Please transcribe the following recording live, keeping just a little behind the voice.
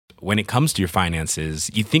when it comes to your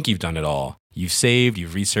finances, you think you've done it all. You've saved,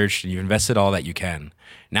 you've researched, and you've invested all that you can.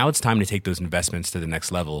 Now it's time to take those investments to the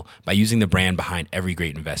next level by using the brand behind every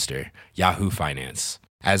great investor, Yahoo Finance.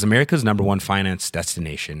 As America's #1 finance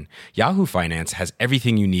destination, Yahoo Finance has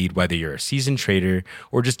everything you need, whether you're a seasoned trader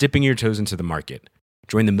or just dipping your toes into the market.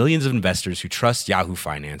 Join the millions of investors who trust Yahoo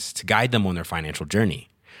Finance to guide them on their financial journey.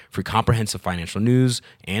 For comprehensive financial news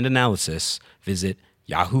and analysis, visit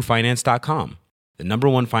yahoofinance.com, the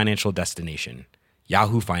 #1 financial destination,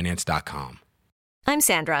 yahoofinance.com. I'm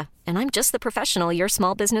Sandra, and I'm just the professional your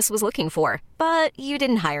small business was looking for. But you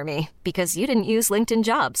didn't hire me because you didn't use LinkedIn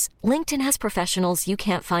Jobs. LinkedIn has professionals you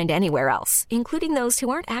can't find anywhere else, including those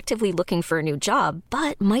who aren't actively looking for a new job,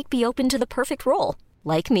 but might be open to the perfect role,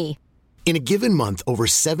 like me. In a given month, over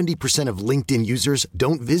 70% of LinkedIn users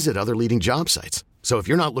don't visit other leading job sites. So if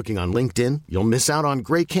you're not looking on LinkedIn, you'll miss out on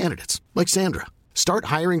great candidates like Sandra. Start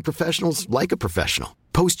hiring professionals like a professional.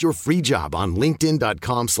 Post your free job on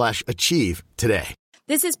linkedin.com/achieve today.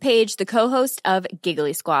 This is Paige, the co-host of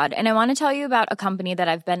Giggly Squad, and I want to tell you about a company that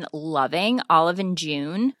I've been loving, Olive &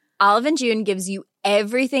 June. Olive & June gives you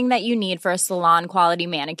everything that you need for a salon-quality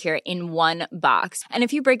manicure in one box. And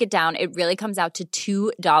if you break it down, it really comes out to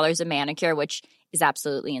 $2 a manicure, which is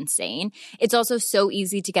absolutely insane. It's also so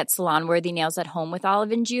easy to get salon-worthy nails at home with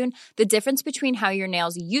Olive & June. The difference between how your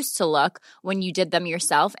nails used to look when you did them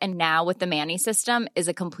yourself and now with the Mani system is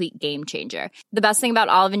a complete game changer. The best thing about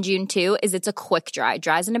Olive & June, too, is it's a quick dry.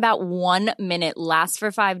 Dries in about 1 minute, lasts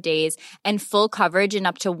for 5 days, and full coverage in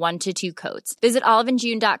up to 1 to 2 coats. Visit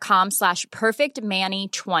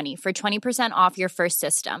oliveandjune.com/perfectmani20 for 20% off your first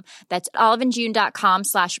system. That's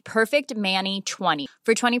oliveandjune.com/perfectmani20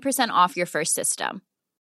 for 20% off your first system.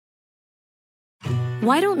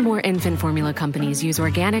 Why don't more infant formula companies use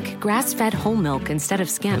organic, grass-fed whole milk instead of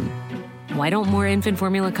skim? Why don't more infant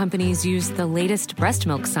formula companies use the latest breast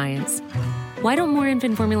milk science? Why don't more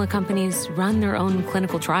infant formula companies run their own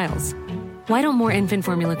clinical trials? Why don't more infant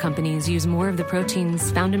formula companies use more of the proteins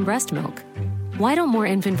found in breast milk? Why don't more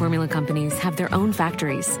infant formula companies have their own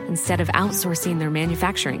factories instead of outsourcing their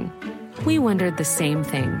manufacturing? We wondered the same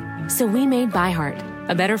thing. So we made ByHeart,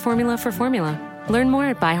 a better formula for formula. Learn more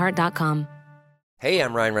at byheart.com. Hey,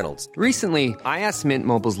 I'm Ryan Reynolds. Recently, I asked Mint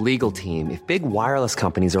Mobile's legal team if big wireless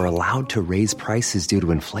companies are allowed to raise prices due to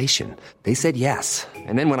inflation. They said yes.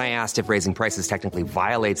 And then when I asked if raising prices technically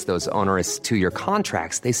violates those onerous 2-year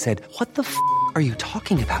contracts, they said, "What the f*** are you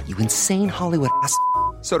talking about, you insane Hollywood ass?"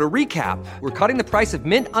 So to recap, we're cutting the price of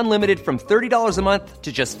Mint Unlimited from $30 a month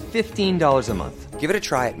to just $15 a month. Give it a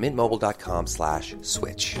try at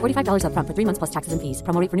mintmobile.com/switch. $45 up front for 3 months plus taxes and fees.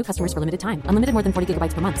 Promo rate for new customers for limited time. Unlimited more than 40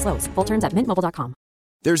 gigabytes per month. Slows full terms at mintmobile.com.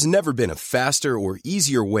 There's never been a faster or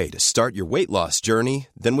easier way to start your weight loss journey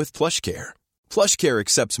than with PlushCare. PlushCare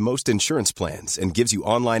accepts most insurance plans and gives you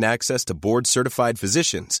online access to board-certified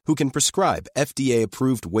physicians who can prescribe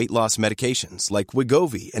FDA-approved weight loss medications like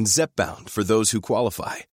Wegovy and Zepbound for those who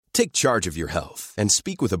qualify. Take charge of your health and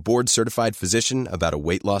speak with a board-certified physician about a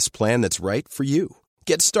weight loss plan that's right for you.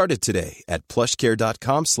 Get started today at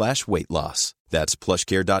plushcare.com/weight loss. That's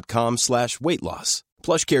plushcare.com/weight loss.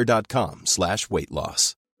 plushcare.com/weight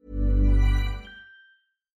loss.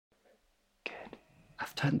 Good.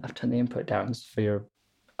 I've turned the input down for your...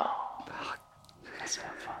 Oh, that's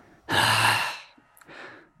not fun.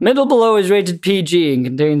 Middle Below is rated PG and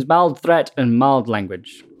contains mild threat and mild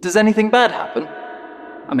language. Does anything bad happen?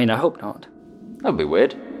 I mean, I hope not. That'd be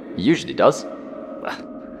weird. It usually does.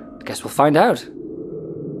 Well, I guess we'll find out.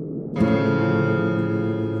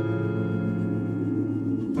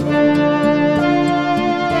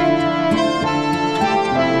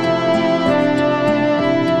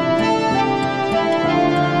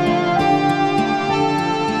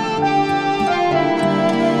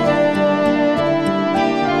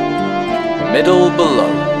 Middle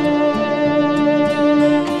Below.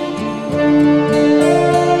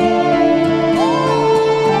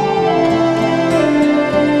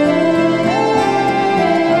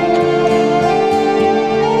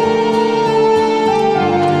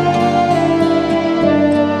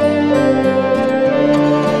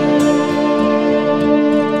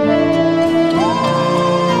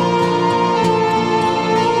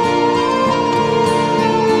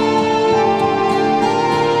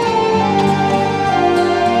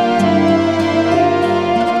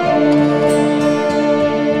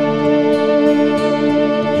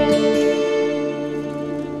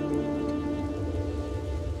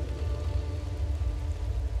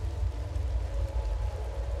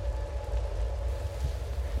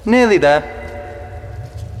 Nearly there.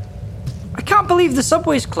 I can't believe the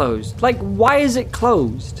subway's closed. Like, why is it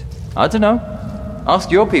closed? I don't know.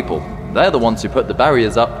 Ask your people. They're the ones who put the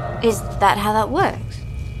barriers up. Is that how that works?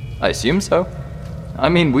 I assume so. I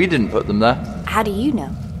mean, we didn't put them there. How do you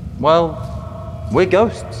know? Well, we're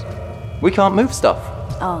ghosts. We can't move stuff.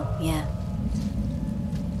 Oh, yeah.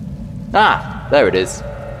 Ah, there it is.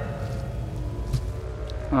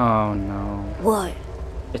 Oh no. What?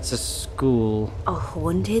 It's a school. A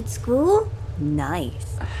haunted school?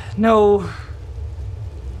 Nice. No.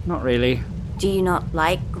 Not really. Do you not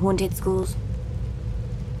like haunted schools?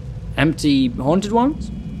 Empty haunted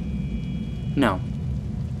ones? No.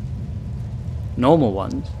 Normal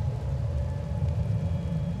ones?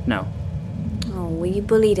 No. Oh, were you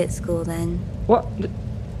bullied at school then? What?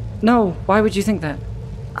 No, why would you think that?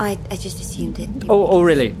 I just assumed it. Oh,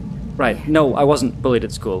 really? Right. No, I wasn't bullied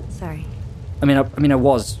at school. Sorry. I mean, I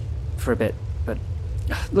was for a bit, but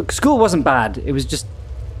look, school wasn't bad. It was just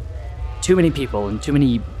too many people and too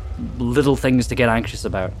many little things to get anxious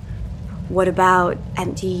about. What about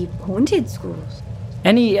empty haunted schools?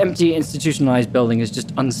 Any empty institutionalized building is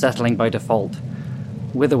just unsettling by default,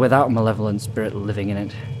 with or without a malevolent spirit living in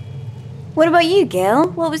it. What about you, Gil?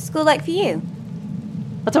 What was school like for you?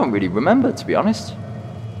 I don't really remember, to be honest.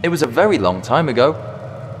 It was a very long time ago.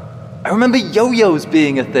 I remember yo-yos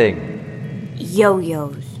being a thing.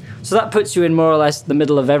 Yo-yos. So that puts you in more or less the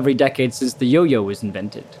middle of every decade since the yo-yo was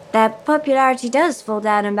invented. That popularity does fall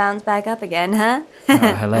down and bounce back up again, huh? Oh,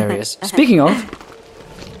 hilarious. Speaking of...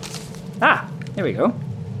 here we go.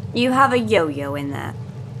 You have a yo-yo in there.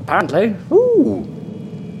 Apparently. Ooh.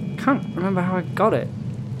 Can't remember how I got it.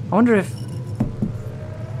 I wonder if...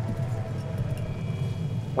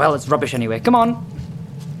 Well, it's rubbish anyway. Come on.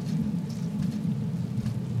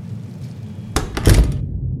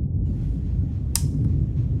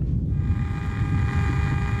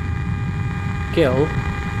 Gil,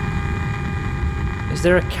 is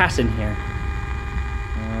there a cat in here?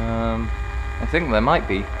 I think there might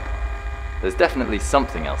be. There's definitely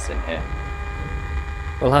something else in here.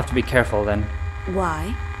 We'll have to be careful then.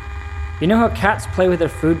 Why? You know how cats play with their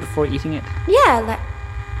food before eating it? Yeah,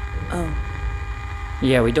 Oh.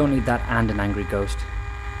 Yeah, we don't need that and an angry ghost.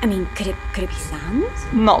 I mean, could it be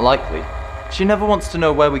Sam's? Not likely. She never wants to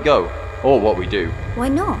know where we go, or what we do. Why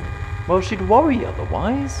not? Well, she'd worry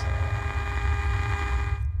otherwise.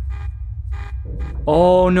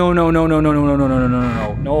 Oh, no.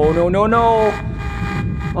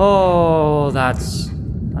 Oh, that's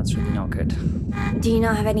really not good. Do you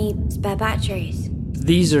not have any spare batteries?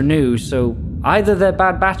 These are new, so either they're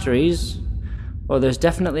bad batteries, or there's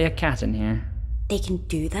definitely a cat in here. They can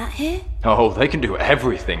do that here? Oh, they can do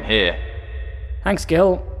everything here. Thanks,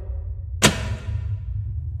 Gil.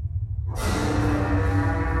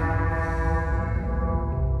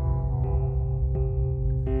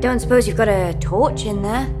 Don't suppose you've got a torch in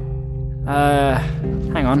there?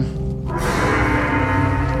 Hang on.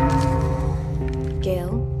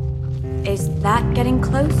 Gil, is that getting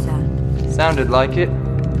closer? Sounded like it.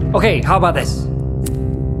 Okay, how about this?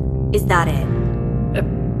 Is that it?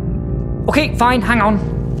 Okay, fine, hang on.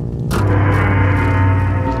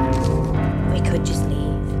 We could just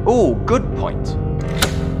leave. Oh, good point.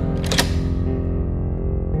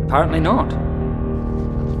 Apparently not.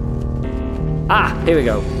 Here we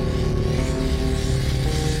go.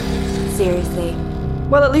 Seriously?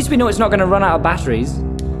 Well, at least we know it's not going to run out of batteries.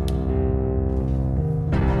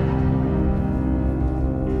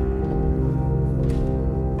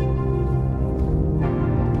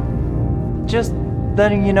 Just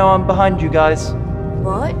letting you know I'm behind you guys.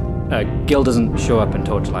 What? Gil doesn't show up in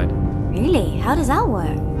Torchlight. Really? How does that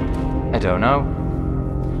work? I don't know.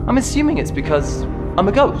 I'm assuming it's because I'm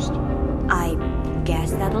a ghost. I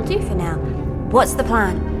guess that'll do for now. What's the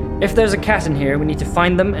plan? If there's a cat in here, we need to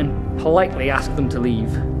find them and politely ask them to leave.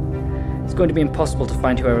 It's going to be impossible to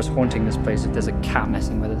find whoever's haunting this place if there's a cat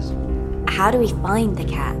messing with us. How do we find the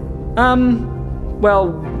cat? Well,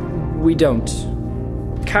 we don't.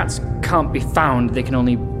 Cats can't be found, they can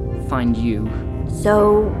only find you.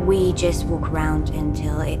 So we just walk around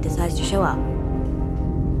until it decides to show up?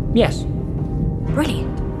 Yes.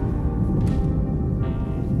 Brilliant.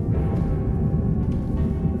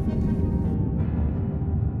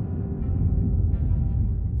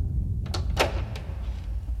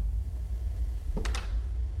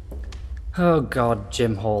 Oh god,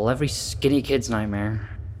 Jim Hall, every skinny kid's nightmare.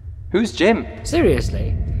 Who's Jim?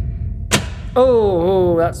 Seriously?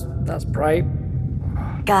 Oh, that's bright.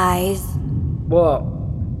 Guys, What?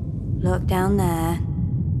 look down there.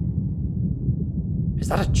 Is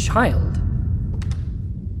that a child?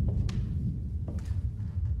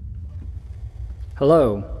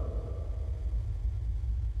 Hello?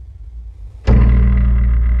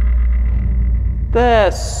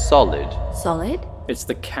 They're solid. Solid? It's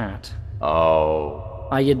the cat. Oh.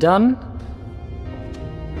 Are you done?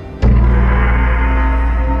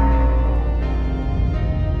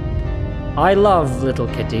 I love little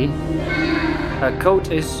kitty. Her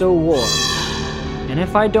coat is so warm, and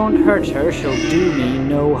if I don't hurt her, she'll do me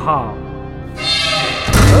no harm.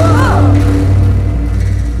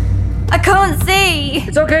 I can't see!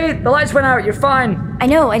 It's okay, the lights went out, you're fine. I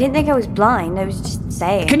know, I didn't think I was blind, I was just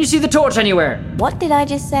saying. Can you see the torch anywhere? What did I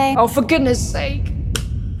just say? Oh, for goodness sake.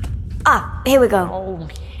 Ah, here we go. Oh,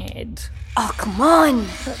 head. Oh, come on!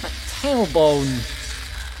 My tailbone.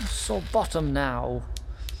 I'm so bottom now.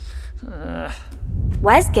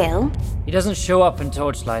 Where's Gil? He doesn't show up in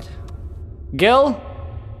torchlight. Gil?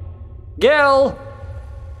 Gil?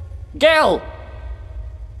 Gil!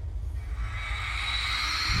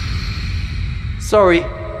 Sorry,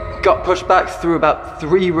 got pushed back through about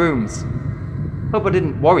 3 rooms. Hope I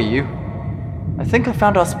didn't worry you. I think I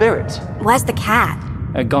found our spirit. Where's the cat?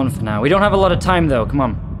 Gone for now. We don't have a lot of time though, come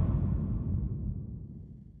on.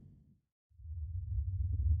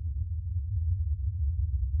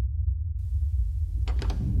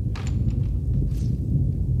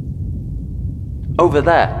 Over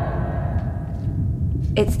there.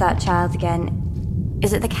 It's that child again.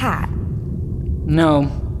 Is it the cat? No.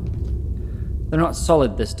 They're not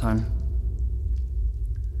solid this time.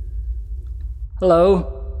 Hello?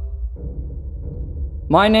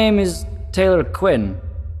 My name is Taylor Quinn.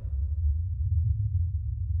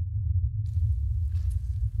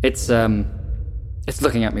 It's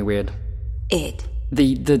looking at me weird. It?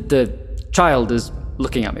 The child is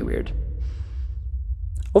looking at me weird.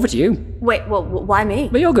 Over to you. Wait, well, why me?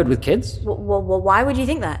 But you're good with kids. Well, why would you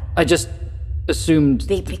think that? I just assumed...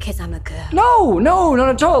 Because I'm a girl. No, not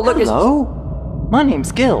at all. Look, Hello? My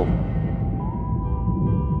name's Gil.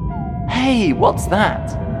 Hey, what's that?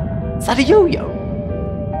 Is that a yo-yo?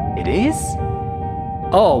 It is?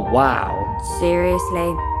 Oh, wow.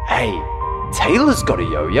 Seriously? Hey, Taylor's got a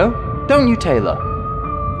yo-yo. Don't you, Taylor?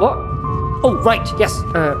 What? Oh, right, yes.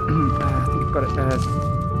 I think I've got it.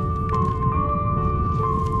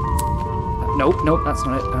 Nope, that's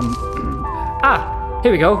not it.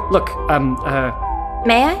 Here we go. Look,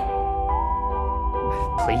 May I?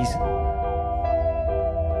 Please.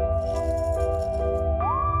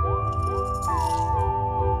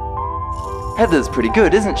 Heather's pretty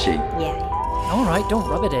good, isn't she? Yeah. All right, don't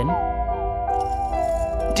rub it in.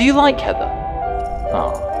 Do you like Heather?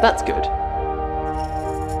 Oh, that's good.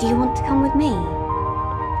 Do you want to come with me?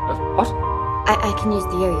 What? I can use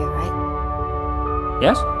the yo-yo, right?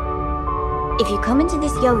 Yes? If you come into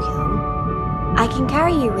this yo-yo, I can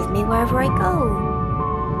carry you with me wherever I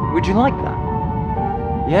go. Would you like that?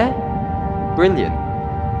 Yeah? Brilliant.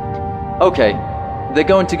 Okay, they're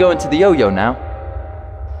going to go into the yo-yo now.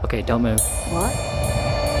 Okay, don't move. What?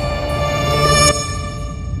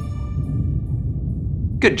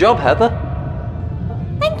 Good job, Heather.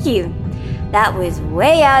 Thank you. That was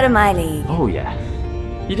way out of my league. Oh, yeah.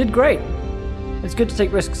 You did great. It's good to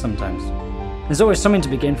take risks sometimes. There's always something to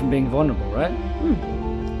be gained from being vulnerable, right?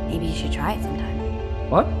 Maybe you should try it sometime.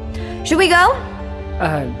 What? Should we go?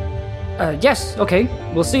 Yes, okay.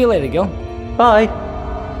 We'll see you later, Gil. Bye.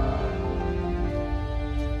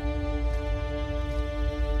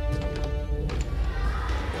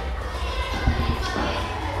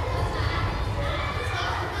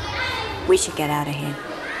 We should get out of here.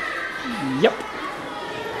 Yep.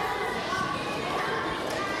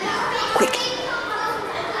 Quick.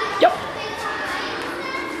 Yep.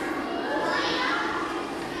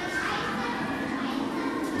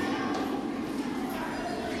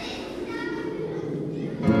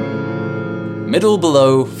 Middle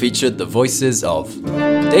Below featured the voices of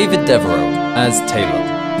David Devereaux as Taylor,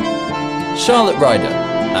 Charlotte Ryder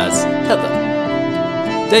as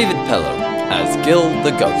Heather, David Pello as Gil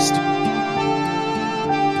the Ghost.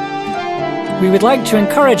 We would like to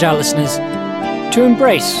encourage our listeners to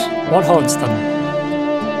embrace what haunts them.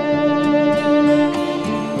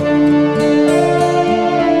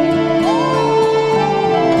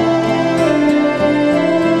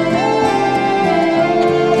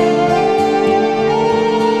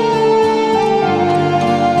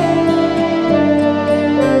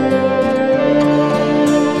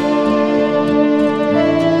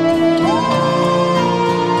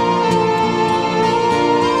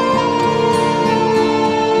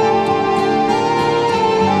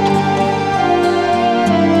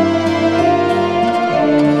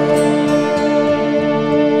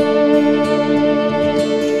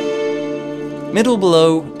 Middle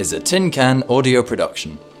Below is a Tin Can audio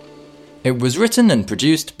production. It was written and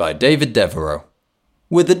produced by David Devereaux,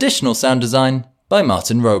 with additional sound design by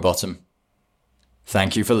Martin Rowbottom.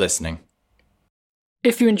 Thank you for listening.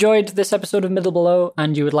 If you enjoyed this episode of Middle Below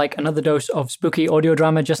and you would like another dose of spooky audio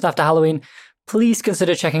drama just after Halloween, please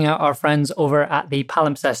consider checking out our friends over at the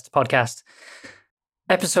Palimpsest podcast.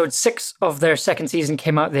 Episode 6 of their second season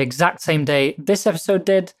came out the exact same day this episode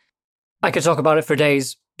did. I could talk about it for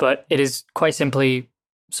days, but it is quite simply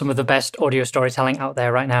some of the best audio storytelling out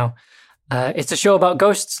there right now. It's a show about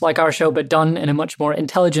ghosts like our show, but done in a much more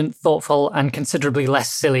intelligent, thoughtful, and considerably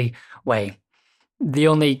less silly way. The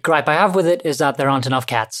only gripe I have with it is that there aren't enough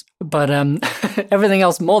cats, but everything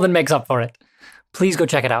else more than makes up for it. Please go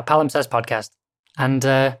check it out, Palimpsest Podcast, and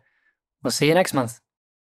we'll see you next month.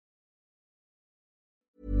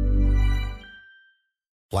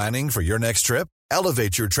 Planning for your next trip?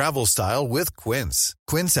 Elevate your travel style with Quince.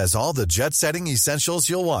 Quince has all the jet-setting essentials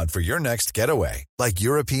you'll want for your next getaway, like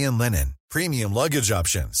European linen, premium luggage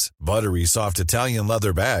options, buttery soft Italian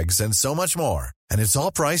leather bags, and so much more. And it's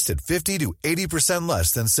all priced at 50 to 80%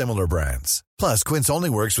 less than similar brands. Plus, Quince only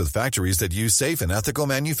works with factories that use safe and ethical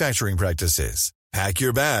manufacturing practices. Pack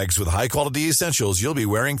your bags with high-quality essentials you'll be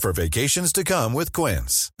wearing for vacations to come with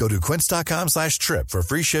Quince. Go to quince.com/trip for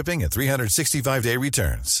free shipping and 365-day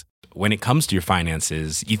returns. When it comes to your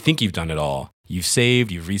finances, you think you've done it all. You've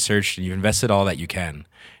saved, you've researched, and you've invested all that you can.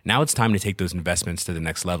 Now it's time to take those investments to the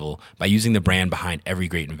next level by using the brand behind every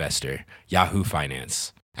great investor, Yahoo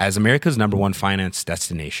Finance. As America's #1 finance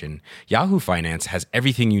destination, Yahoo Finance has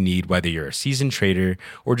everything you need, whether you're a seasoned trader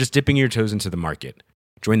or just dipping your toes into the market.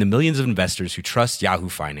 Join the millions of investors who trust Yahoo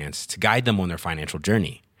Finance to guide them on their financial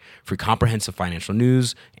journey. For comprehensive financial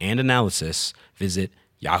news and analysis, visit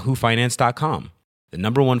yahoofinance.com. The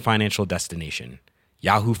 #1 financial destination,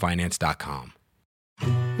 yahoofinance.com.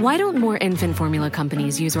 Why don't more infant formula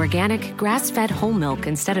companies use organic, grass-fed whole milk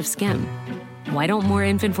instead of skim? Why don't more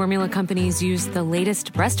infant formula companies use the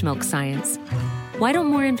latest breast milk science? Why don't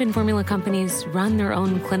more infant formula companies run their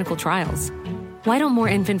own clinical trials? Why don't more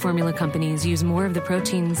infant formula companies use more of the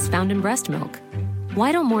proteins found in breast milk?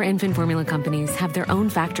 Why don't more infant formula companies have their own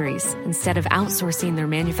factories instead of outsourcing their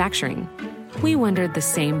manufacturing? We wondered the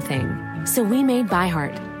same thing. So we made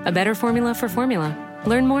ByHeart, a better formula for formula.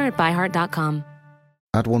 Learn more at byheart.com.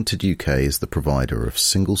 AdWanted UK is the provider of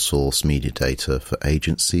single-source media data for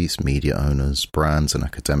agencies, media owners, brands and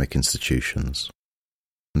academic institutions.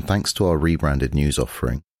 And thanks to our rebranded news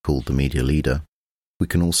offering, called The Media Leader, we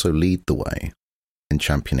can also lead the way in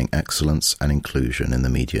championing excellence and inclusion in the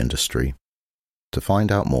media industry. To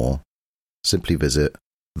find out more, simply visit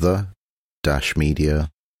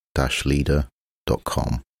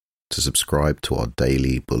the-media-leader.com to subscribe to our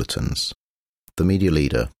daily bulletins. The Media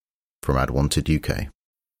Leader from AdWanted UK.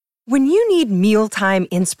 When you need mealtime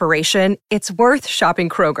inspiration, it's worth shopping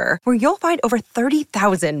Kroger, where you'll find over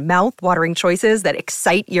 30,000 mouth-watering choices that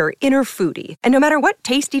excite your inner foodie. And no matter what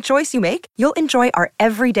tasty choice you make, you'll enjoy our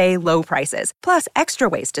everyday low prices, plus extra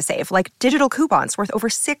ways to save, like digital coupons worth over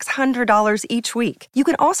 $600 each week. You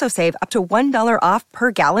can also save up to $1 off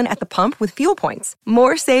per gallon at the pump with fuel points.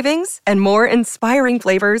 More savings and more inspiring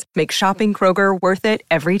flavors make shopping Kroger worth it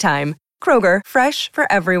every time. Kroger, fresh for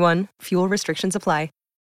everyone. Fuel restrictions apply.